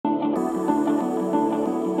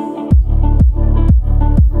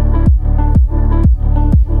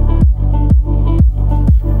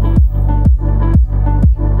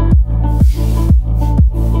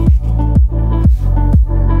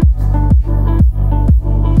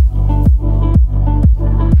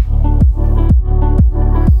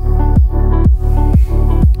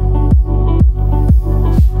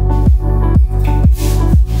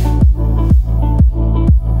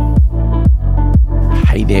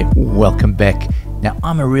there, welcome back. Now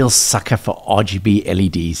I'm a real sucker for RGB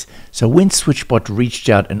LEDs, so when SwitchBot reached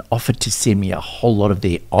out and offered to send me a whole lot of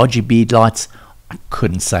their RGB lights, I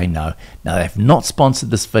couldn't say no. Now they have not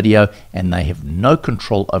sponsored this video and they have no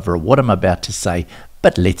control over what I'm about to say,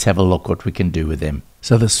 but let's have a look what we can do with them.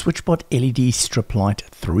 So the SwitchBot LED Strip Light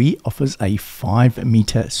 3 offers a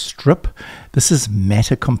 5-meter strip. This is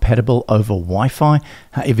Matter compatible over Wi-Fi.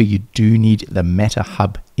 However, you do need the Matter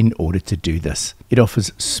hub in order to do this. It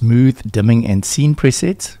offers smooth dimming and scene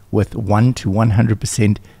presets with 1 to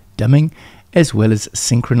 100% dimming, as well as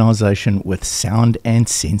synchronization with sound and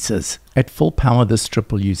sensors. At full power, this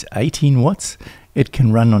strip will use 18 watts. It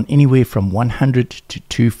can run on anywhere from 100 to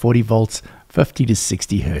 240 volts, 50 to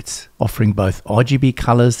 60 hertz, offering both RGB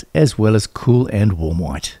colors as well as cool and warm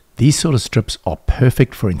white. These sort of strips are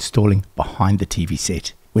perfect for installing behind the TV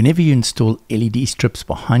set. Whenever you install LED strips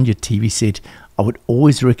behind your TV set, I would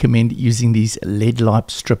always recommend using these LED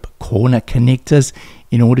light strip corner connectors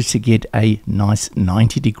in order to get a nice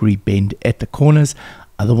 90-degree bend at the corners.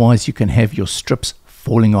 Otherwise, you can have your strips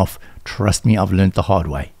falling off. Trust me, I've learned the hard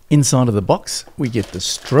way. Inside of the box, we get the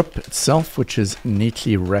strip itself, which is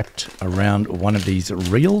neatly wrapped around one of these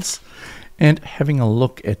reels. And having a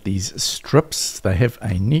look at these strips, they have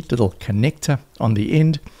a neat little connector on the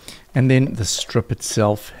end. And then the strip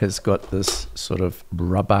itself has got this sort of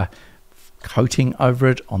rubber coating over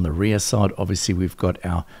it. On the rear side, obviously, we've got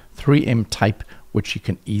our 3M tape, which you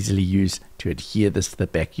can easily use to adhere this to the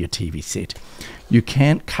back of your TV set. You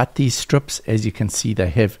can cut these strips. As you can see, they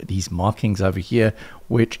have these markings over here,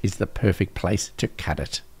 which is the perfect place to cut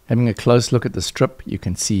it. Having a close look at the strip, you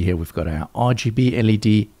can see here we've got our RGB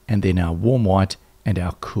LED and then our warm white and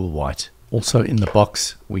our cool white. Also in the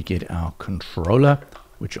box, we get our controller,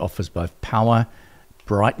 which offers both power,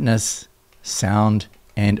 brightness, sound,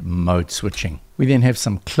 and mode switching. We then have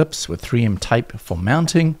some clips with 3M tape for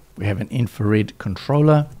mounting. We have an infrared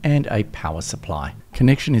controller and a power supply.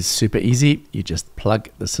 Connection is super easy. You just plug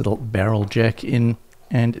this little barrel jack in,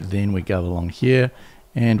 and then we go along here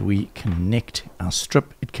and we connect our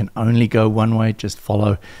strip. It can only go one way. Just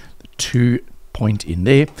follow the 2 point in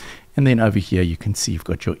there. And then over here, you can see you've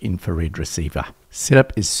got your infrared receiver.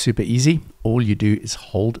 Setup is super easy. All you do is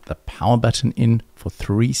hold the power button in for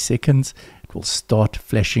 3 seconds. It will start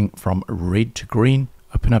flashing from red to green.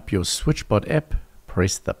 Open up your SwitchBot app,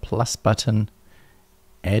 press the plus button,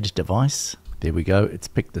 add device. There we go. It's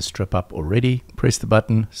picked the strip up already. Press the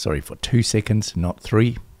button, for 2 seconds, not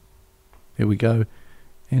 3. There we go.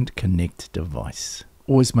 And connect device.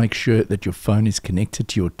 Always make sure that your phone is connected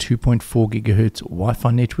to your 2.4 gigahertz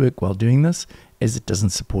Wi-Fi network while doing this, as it doesn't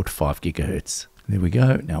support 5 gigahertz. There we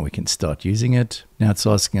go. Now we can start using it. Now it's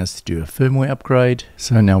asking us to do a firmware upgrade.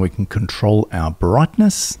 So now we can control our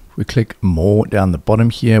brightness. We click more down the bottom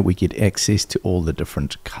here. We get access to all the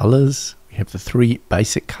different colors. We have the 3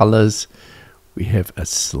 basic colors. We have a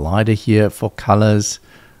slider here for colors.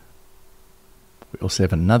 We also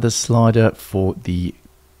have another slider for the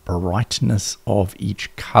brightness of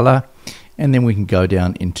each color. And then we can go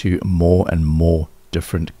down into more and more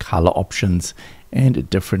different color options and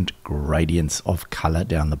different gradients of color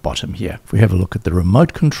down the bottom here. If we have a look at the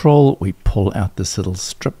remote control, we pull out this little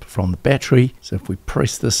strip from the battery. So if we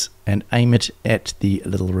press this and aim it at the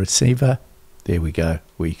little receiver, there we go.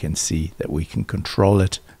 We can see that we can control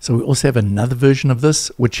it. So we also have another version of this,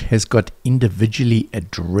 which has got individually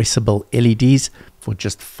addressable LEDs for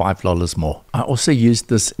just $5 more. I also used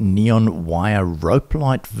this neon wire rope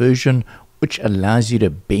light version, which allows you to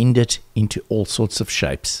bend it into all sorts of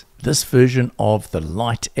shapes. This version of the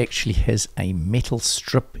light actually has a metal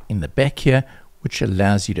strip in the back here, which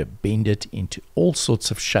allows you to bend it into all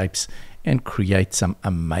sorts of shapes and create some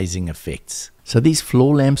amazing effects. So these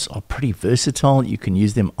floor lamps are pretty versatile. You can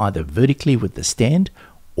use them either vertically with the stand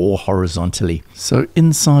or horizontally. So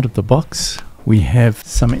inside of the box, we have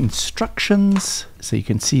some instructions. So you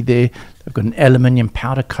can see there, they've got an aluminium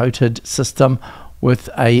powder coated system with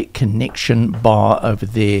a connection bar over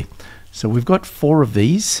there. So we've got 4 of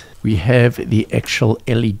these. We have the actual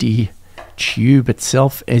LED tube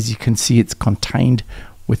itself. As you can see, it's contained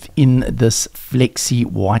within this flexi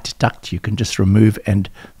white duct. You can just remove and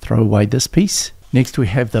throw away this piece. Next, we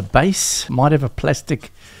have the base. Might have a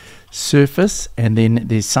plastic surface, and then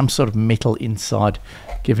there's some sort of metal inside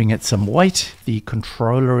giving it some weight. The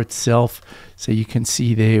controller itself, so you can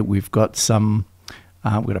see there we've got some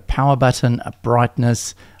we've got a power button, a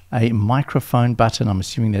brightness, a microphone button, I'm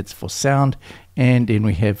assuming that's for sound, and then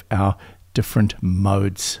we have our different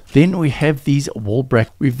modes. Then we have these wall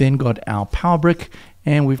brackets. We've then got our power brick,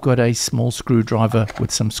 and we've got a small screwdriver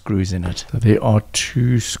with some screws in it. So there are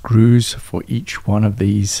 2 screws for each one of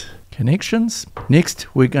these connections. Next,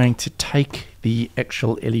 we're going to take the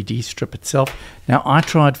actual LED strip itself. Now, I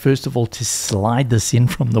tried first of all to slide this in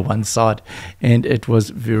from the one side, and it was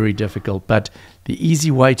very difficult, but the easy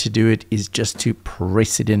way to do it is just to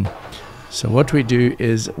press it in. So what we do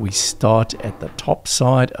is we start at the top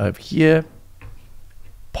side over here,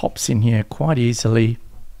 pops in here quite easily.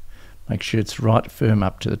 Make sure it's right firm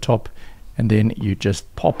up to the top, and then you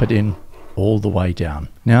just pop it in all the way down.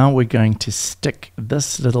 Now we're going to stick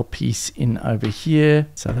this little piece in over here,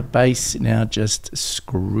 so the base now just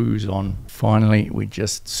screws on. Finally, we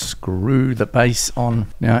just screw the base on.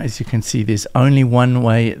 Now, as you can see, there's only one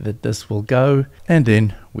way that this will go, and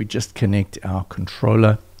then we just connect our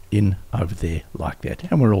controller in over there like that,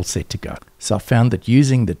 and we're all set to go. So I found that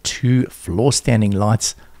using the two floor standing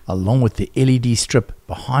lights along with the LED strip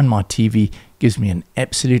behind my TV gives me an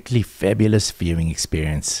absolutely fabulous viewing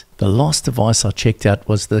experience. The last device I checked out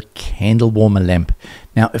was the candle warmer lamp.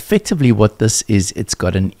 Now, effectively what this is, it's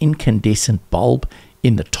got an incandescent bulb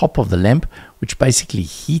in the top of the lamp, which basically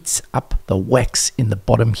heats up the wax in the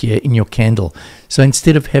bottom here in your candle. So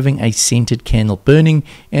instead of having a scented candle burning,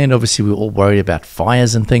 and obviously we're all worried about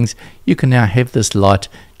fires and things, you can now have this light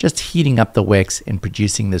just heating up the wax and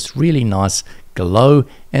producing this really nice glow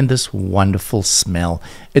and this wonderful smell.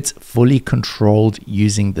 It's fully controlled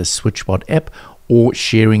using the SwitchBot app or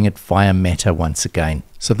sharing it via Meta once again.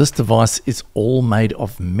 So this device is all made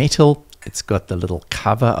of metal. It's got the little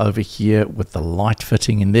cover over here with the light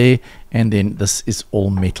fitting in there, and then this is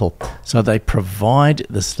all metal. So they provide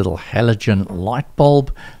this little halogen light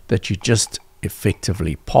bulb that you just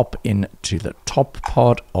effectively pop into the top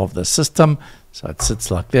part of the system. So it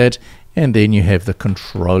sits like that, and then you have the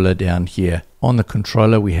controller down here. On the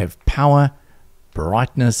controller we have power,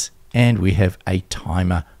 brightness, and we have a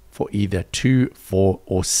timer for either 2, 4,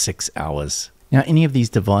 or 6 hours. Now, any of these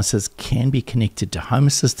devices can be connected to Home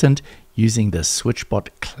Assistant using the SwitchBot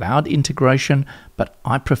cloud integration, but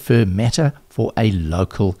I prefer Meta for a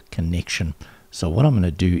local connection. So what I'm going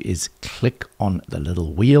to do is click on the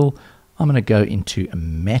little wheel. I'm going to go into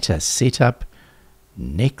Meta Setup,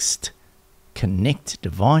 Next, Connect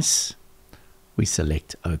Device. We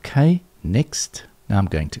select OK, Next. Now I'm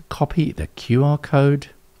going to copy the QR code.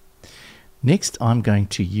 Next, I'm going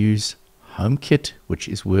to use HomeKit, which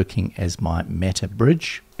is working as my Meta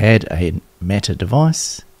bridge. Add a Meta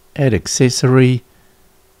device, add accessory,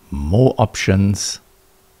 more options,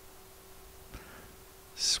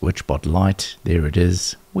 SwitchBot light, there it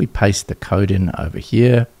is. We paste the code in over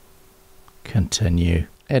here, continue,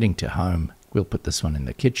 adding to home. We'll put this one in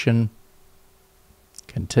the kitchen,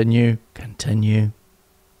 continue, continue,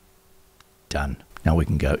 done. Now we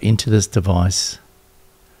can go into this device,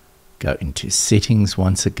 go into settings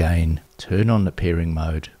once again, turn on the pairing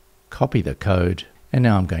mode, copy the code, and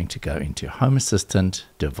now I'm going to go into Home Assistant,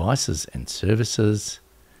 Devices and Services,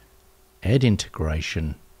 add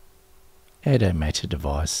integration, add a Meta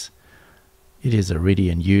device. It is already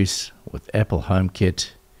in use with Apple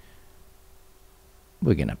HomeKit.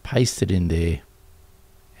 We're going to paste it in there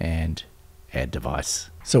and add device.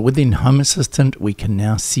 So within Home Assistant, we can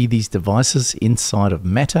now see these devices inside of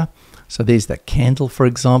Meta. So there's the candle, for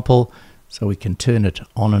example. So we can turn it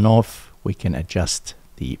on and off. We can adjust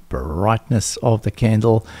the brightness of the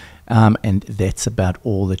candle. And that's about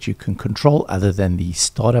all that you can control other than the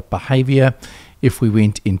startup behavior. If we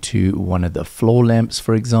went into one of the floor lamps,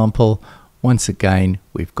 for example, once again,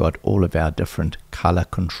 we've got all of our different color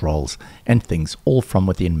controls and things all from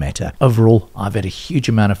within Meta. Overall, I've had a huge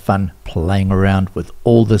amount of fun playing around with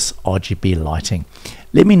all this RGB lighting.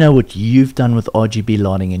 Let me know what you've done with RGB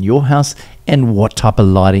lighting in your house and what type of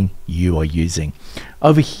lighting you are using.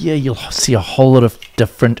 Over here, you'll see a whole lot of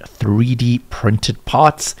different 3D printed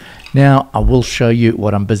parts. Now, I will show you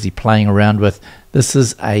what I'm busy playing around with. This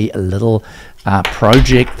is a little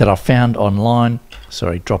project that I found online.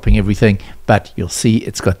 Sorry, dropping everything, but you'll see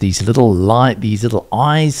it's got these little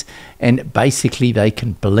eyes, and basically they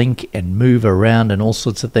can blink and move around and all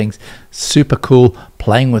sorts of things. Super cool,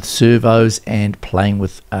 playing with servos and playing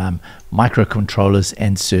with microcontrollers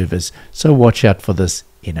and servers. So watch out for this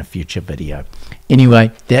in a future video.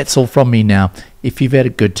 Anyway, that's all from me now. If you've had a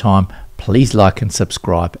good time, please like and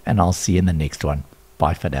subscribe, and I'll see you in the next one.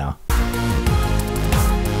 Bye for now.